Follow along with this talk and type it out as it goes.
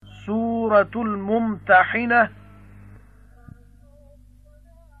سورة الممتحنة.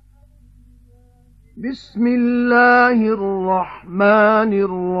 بسم الله الرحمن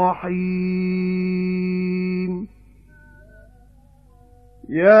الرحيم.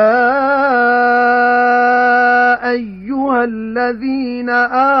 يا أيها الذين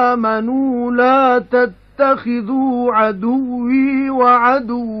آمنوا لا تتخذوا عدوي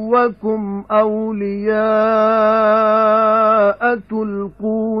وعدوكم أولياء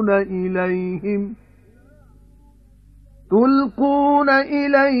تلقون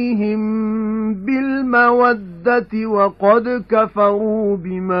إليهم بالمودة وقد كفروا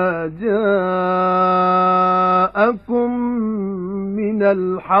بما جاءكم من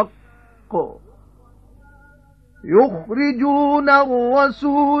الحق يخرجون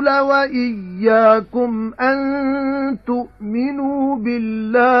الرسول وإياكم أن تؤمنوا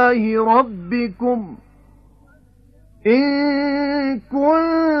بالله ربكم إن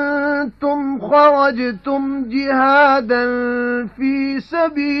كنتم خرجتم جهادا في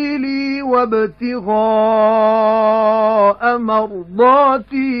سبيلي وابتغاء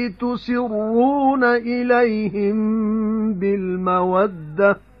مرضاتي تسرون إليهم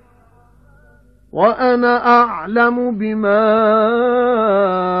بالمودة وأنا أعلم بما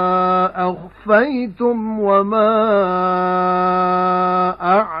أخفيتم وما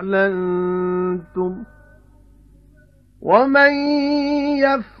أعلنتم ومن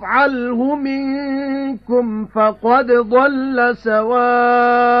يفعله منكم فقد ضل سواء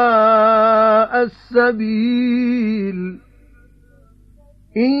السبيل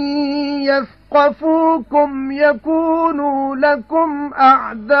إن يثقفوكم يكونوا لكم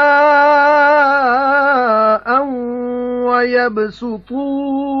أعداء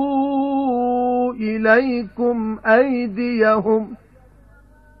ويبسطوا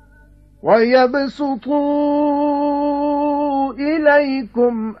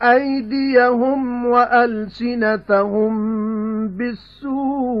إليكم أيديهم وألسنتهم بالسوء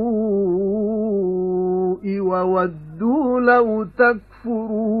وودوا لو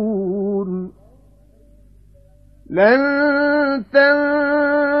تكفرون لن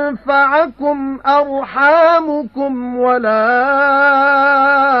تنفعكم أرحامكم ولا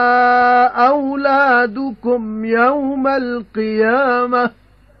أولادكم يوم القيامة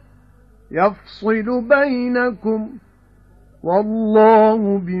يفصل بينكم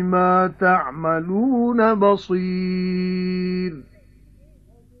والله بما تعملون بصير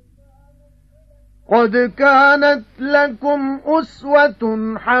قد كانت لكم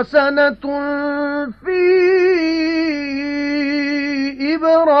أسوة حسنة في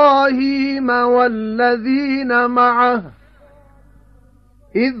إبراهيم والذين معه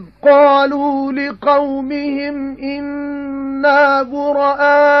إذ قالوا لقومهم إنا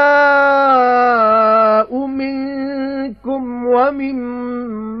براء منكم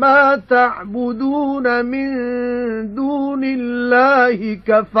ومما تعبدون من دون الله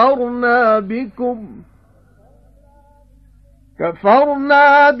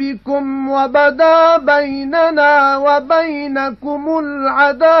كفرنا بكم وبدا بيننا وبينكم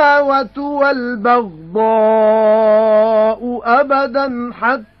العداوة والبغضاء أبدا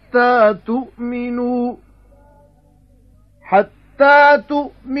حتى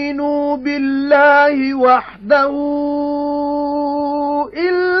تؤمنوا بالله وحده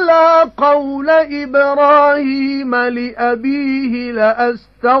إلا قول إبراهيم لأبيه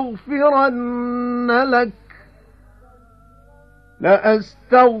لأستغفرن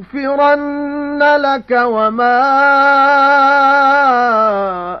لك وما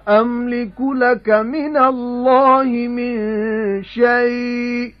أملك لك من الله من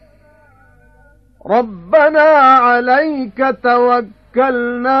شيء ربنا عليك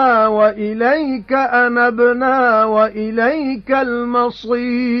توكلنا وإليك أنبنا وإليك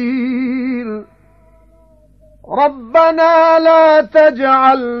المصير ربنا لا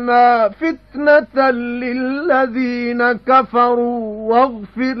تجعلنا فتنة للذين كفروا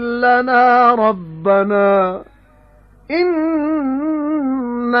واغفر لنا ربنا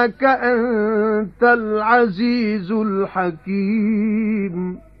إنك أنت العزيز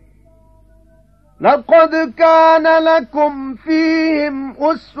الحكيم لقد كان لكم فيهم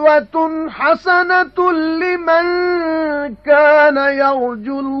أسوة حسنة لمن كان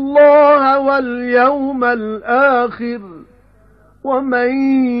يرجو الله واليوم الآخر ومن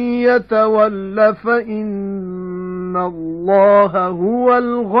يتول فإن الله هو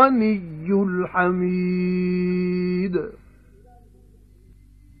الغني الحميد.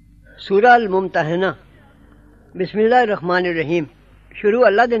 سورہ الممتحنہ. بسم اللہ الرحمن الرحیم. شروع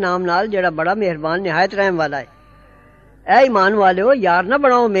اللہ دے نام نال جڑا بڑا مہربان نہایت رحم والا ہے. اے ایمان والو یار نہ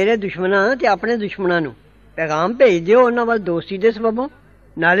بناؤ میرے دشمناں تے اپنے دشمناں نو پیغام بھیج دیو انہاں ول دوستی دے سببوں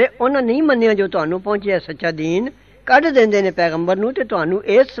नाले उन्हां नहीं मन्निया जो तुहानू पहुंचिया सच्चा दीन, कढ देंदे ने पैगंबर नू ते तुहानू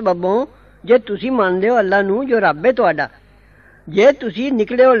इस सबबों जे तुसी मनदे हो अल्लाह नू जो रब है तुहाडा। जे तुसी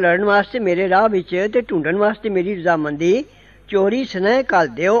निकले हो लड़न वास्ते मेरे राह विच ते ढूंढण वास्ते मेरी रजामंदी, चोरी स्नेह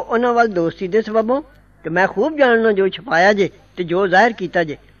घल्लदे हो उन्हां वल दोस्ती दे सबबों, ते मैं खूब जानना जो छुपाया जे ते जो जाहिर कीता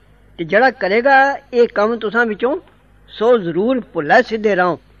जे। ते जेड़ा करेगा ये कम तुसां विचों सो जरूर भुल्ला सिद्धे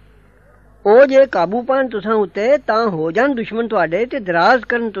राहों। ओ जे काबू पान तुसां उत्ते तां हो जान दुश्मन तुहाडे ते दराज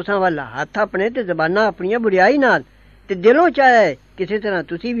करन तुसां वल हत्थ अपने ते ज़बानां अपनियां बुरियाई नाल, ते दिलों चाहे किसी तरह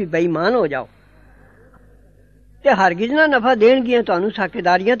तुसी भी बेईमान हो जाओ। ते हरगिज़ ना नफा देणगियां तुहानू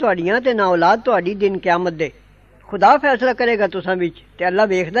साकेदारियां तुहाडियां ते ना औलाद तुहाडी दिन क़यामत दे। खुदा फैसला करेगा तुसां विच ते अल्लाह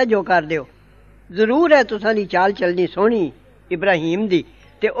वेखदा जो करदे हो। जरूर है तुसां दी चाल चलनी सोहनी इब्राहीम दी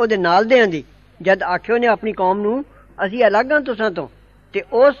ते ओहदे नालदियां दी, जद आखियो ने अपनी कौम नू असीं अलग हां तुसां तो ते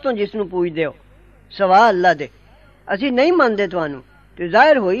उस तो जिस नू पूजदे हो सवा अल्लाह दे। असीं नहीं मनदे तुहानू ते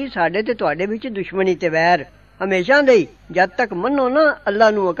जाहिर होई साडे ते तुहाडे विच दुश्मनी ते वैर हमेशा दे, जद तक मन्नो ना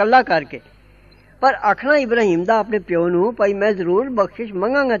अल्लाह नू अकल्ला करके। पर आखना इब्राहीम दा अपने प्यो नू, भाई मैं जरूर बख्शिश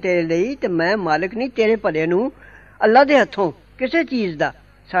मंगांगा तेरे ਲਈ ते मैं मालिक नहीं तेरे भले नू अल्लाह दे हथों किसे चीज दा।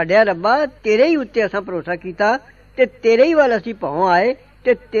 साडे रब्बा तेरे ही उत्ते असां भरोसा कीता ते तेरे ही वाल असीं भौं आए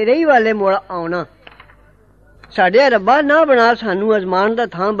ते तेरे ही वाले मुड़ आउणा। साडे रब्बा ना बना सानू अजमान दा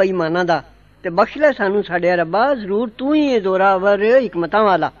थां बेईमानां दा, ते बख्श ले सानू साडे रब्बा, जरूर तू ही जोरावर हिकमतां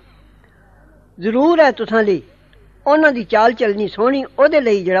वाला। जरूर है तुसां ਲਈ उन्हां दी चाल चलनी सोहनी ओहदे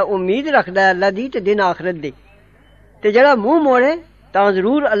ਲਈ जेड़ा उम्मीद रखदा है अल्लाह दी ते दिन आखरत दी, ते जेड़ा मुंह मोड़े तां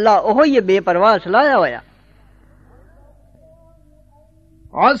जरूर अल्लाह ओहो ही बेपरवाह सलाया होया।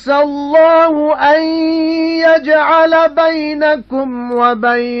 عسى الله أن يجعل بينكم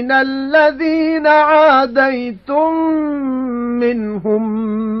وبين الذين عاديتم منهم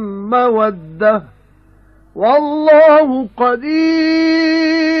مودة والله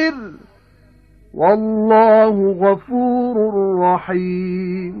قدير والله غفور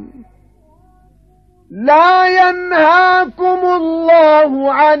رحيم. لا ينهاكم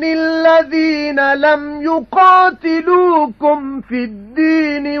الله عن الذين لم يقاتلوكم في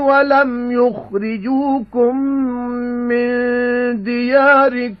الدين ولم يخرجوكم من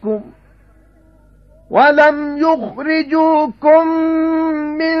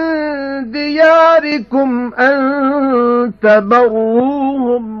دياركم أن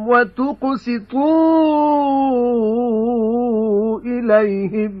تبروهم وتقسطوا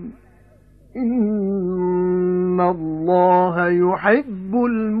إليهم إن الله يحب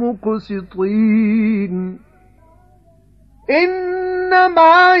المقسطين.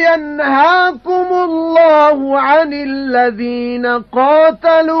 إنما ينهاكم الله عن الذين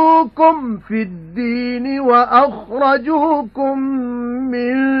قاتلوكم في الدين وأخرجوكم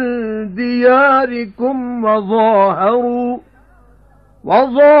من دياركم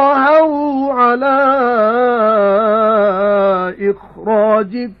وظاهروا على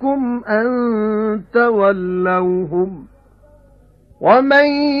إخراجكم أن تولوهم ومن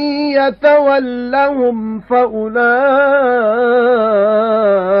يتولهم فأولئك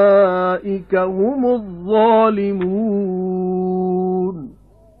هم الظالمون.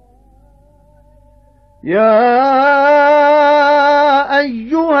 يا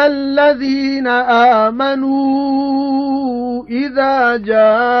أيها الذين آمنوا إذا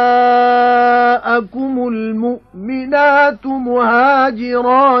جاءكم المؤمنات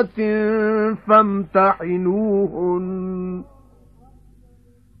مهاجرات فامتحنوهن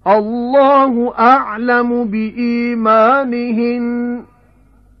الله أعلم بإيمانهن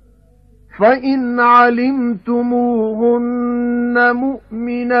فإن علمتموهن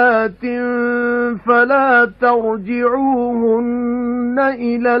مؤمنات فلا ترجعوهن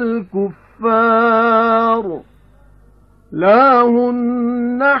إلى الكفار لا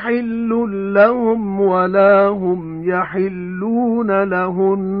هن حل لهم ولا هم يحلون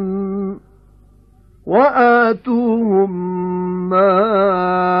لهن وآتوهم ما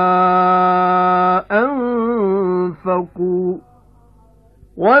أنفقوا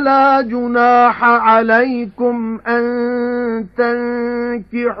ولا جناح عليكم أن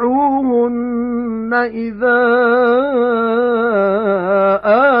تنكحوهن إذا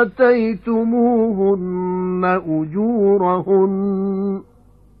آتيتموهن أجورهن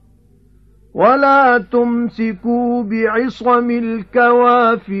ولا تمسكوا بعصم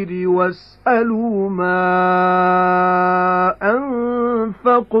الكوافر واسألوا ما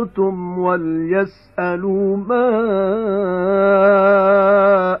أنفقتم وليسألوا ما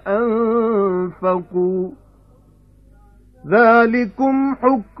أنفقوا ذلكم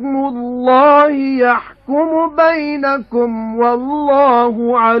حكم الله يحكم بينكم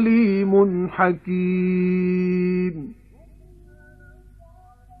والله عليم حكيم.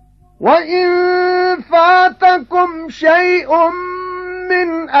 وَإِن فَاتَكُمْ شَيْءٌ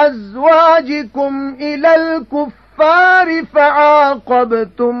مِّنْ أَزْوَاجِكُمْ إِلَى الْكُفَّارِ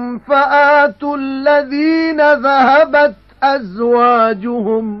فَعَاقَبْتُمْ فَآتُوا الَّذِينَ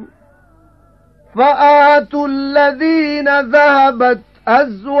ذَهَبَتْ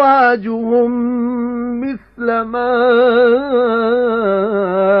أَزْوَاجُهُمْ مِثْلَ مَا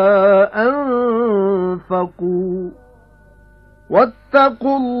أَنفَقُوا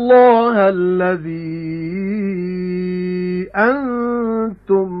وَاتَّقُوا اللَّهَ الَّذِي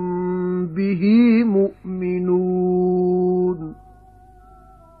أَنْتُمْ بِهِ مُؤْمِنُونَ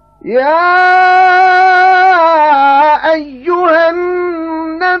يَا أَيُّهَا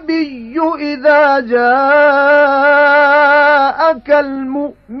النَّبِيُّ إِذَا جَاءَكَ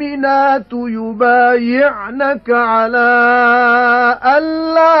الْمُؤْمِنَاتُ يُبَايِعْنَكَ عَلَى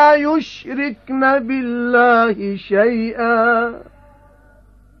أَلَّا يُشْرِكْنَ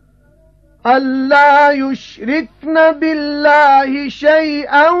بِاللَّهِ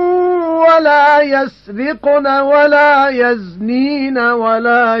شَيْئًا وَلَا يَسْرِقْنَ وَلَا يَزْنِينَ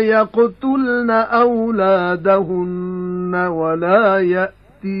وَلَا يَقْتُلْنَ أَوْلَادَهُنَّ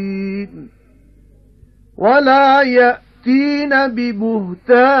وَلَا يَأْتِينَ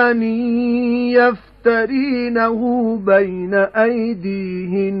بِبُهْتَانٍ يَفْتَرِينَهُ بَيْنَ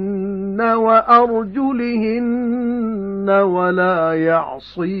أَيْدِيهِنَّ وَأَرْجُلِهِنَّ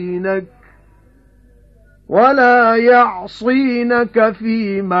وَلَا يَعْصِينَكَ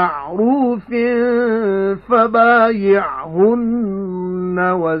فِي مَعْرُوفٍ فَبَايِعْهُنَّ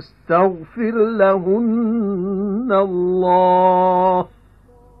وَاسْتَغْفِرْ لَهُنَّ اللَّهَ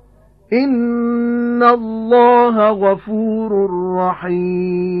إِنَّ اللَّهَ غَفُورٌ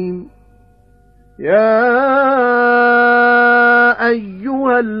رَّحِيمٌ يَا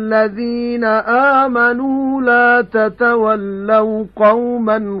أَيُّهَا الَّذِينَ آمَنُوا لَا تَتَوَلَّوْا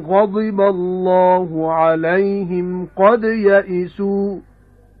قَوْمًا غَضِبَ اللَّهُ عَلَيْهِمْ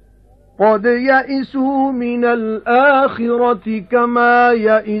قَدْ يَئِسُوا مِنَ الْآخِرَةِ كَمَا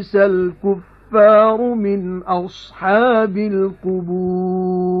يَئِسَ الْكُفَّارُ مِنْ أَصْحَابِ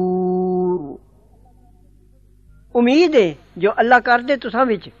الْقُبُورِ امید ہے جو اللہ کر دے تساں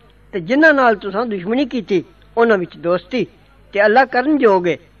وچ تے جنہاں نال تساں دشمنی کیتی انہاں وچ دوستی تے اللہ کرن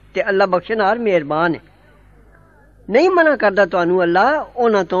جوگے تے اللہ بخشنہار مہربان ہے نہیں منع کردا تانوں اللہ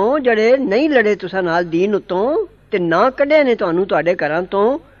انہاں تو جڑے نہیں لڑے تساں نال دین اتوں تے نہ کڈے نے تانوں تہاڈے گھراں تو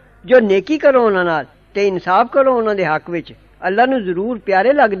جو نیکی کرو انہاں نال تے انصاف کرو انہاں دے حق وچ اللہ نوں ضرور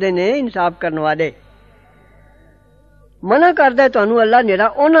پیارے لگدے نے انصاف کرن والے منع کردا تانوں اللہ نیڑا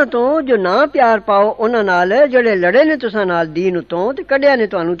انہاں تو جو نہ پیار پاؤ انہاں نال جڑے لڑے نے تساں نال دین اتوں تے کڈیا نے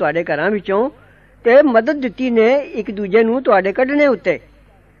تانوں تہاڈے گھراں وچوں تے مدد دتی نے ایک دوجے نوں تہاڈے کڈنے اُتے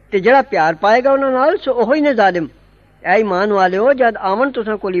تے جڑا پیار پائے گا انہاں نال سو اوہی نے ظالم اے ایمان والےو جد آون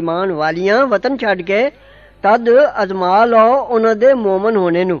تساں کول ایمان والیاں وطن چھڈ کے تد ازما لو انہاں دے مومن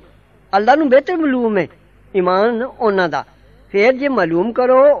ہونے نوں اللہ نوں بہتر معلوم ہے ایمان انہاں دا پھر جے معلوم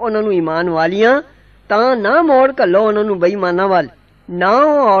کرو انہاں نوں ایمان والیاں تاں نہ موڑ کلو انہاں نوں بے ایماناں وال نہ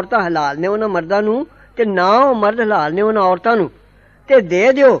او عورتاں حلال نے انہاں مرداں نوں تے نہ او مرد حلال نے انہاں عورتاں نوں تے دے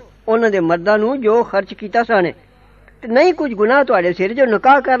دیو انہاں دے مرداں نوں جو خرچ کیتا سانے تے نہیں کچھ گناہ تہاڈے سر جو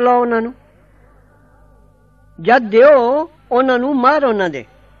نکاح کر لو انہاں نوں جد دیو انہاں نوں مہر انہاں دے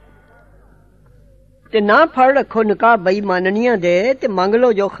تے نہ پھڑ رکھو نکاح بے ایمانیاں دے تے منگ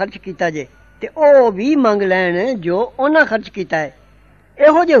لو جو خرچ کیتا جے تے او بھی منگ لین جو انہاں خرچ کیتا ہے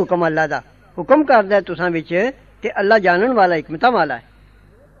ایہو جے حکم اللہ دا حکم کردا ہے تساں وچ تے اللہ جانن والا حکمتاں والا ہے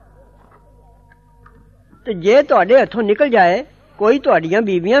تے جے تہاڈے ہتھوں نکل جائے کوئی تہاڈیاں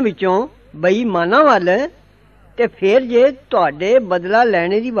بیویاں وچوں بے ایماناں وال تے پھر جے تہاڈے بدلہ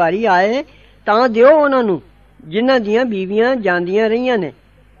لینے دی واری آئے تاں دیو انہاں نوں جنہاں دیاں بیویاں جاندیاں رہیاں نے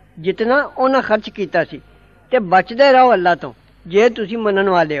جتنا انہاں خرچ کیتا سی تے بچدے رہو اللہ تو جے تسی منن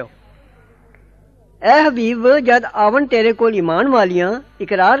والے ہو اے حبیب جد آون تیرے کول ایمان والیاں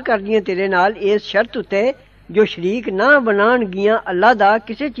اقرار کردیاں تیرے نال اس شرط اتے جو شریک نہ بنان گیاں اللہ دا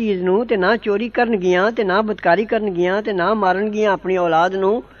کسے چیز نوں تے نہ چوری کرن گیاں تے نہ بدکاری کرن گیاں تے نہ مارن گیاں اپنی اولاد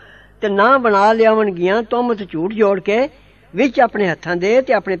نوں تے نہ بنا لیاون گیاں تہمت جھوٹ جوڑ کے وچ اپنے ہتھاں دے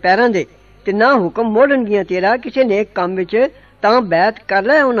تے اپنے پیراں دے تے نہ حکم موڑن گیاں تیرا کسے نیک کام وچ تاں بیعت کر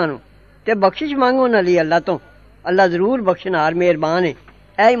لے انہاں نوں تے بخشش مانگو انہاں لئی اللہ تو اللہ ضرور بخشنہار مہربان ہے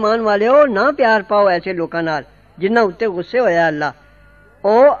اے ایمان والےو نہ پیار پاؤ ایسے لوکاں نال جنہاں اُتے غصے ہویا اللہ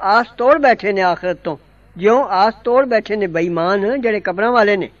او آس توڑ بیٹھے نے آخرت تو جیوں آس توڑ بیٹھے نے بے ایمان جڑے قبراں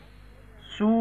والے نے